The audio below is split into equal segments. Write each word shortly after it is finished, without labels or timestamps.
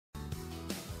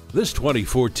This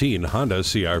 2014 Honda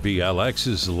CR-V LX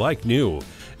is like new.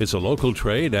 It's a local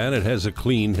trade and it has a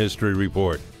clean history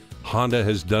report. Honda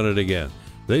has done it again.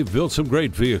 They've built some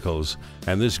great vehicles,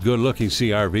 and this good-looking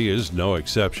CR-V is no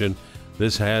exception.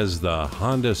 This has the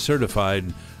Honda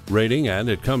Certified rating and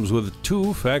it comes with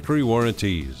 2 factory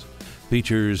warranties.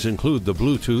 Features include the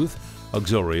Bluetooth,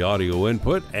 auxiliary audio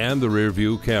input, and the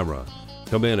rear-view camera.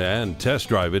 Come in and test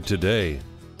drive it today.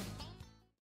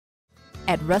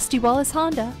 At Rusty Wallis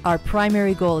Honda, our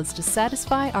primary goal is to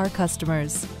satisfy our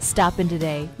customers. Stop in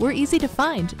today. We're easy to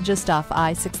find just off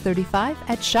I-635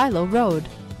 at Shiloh Road.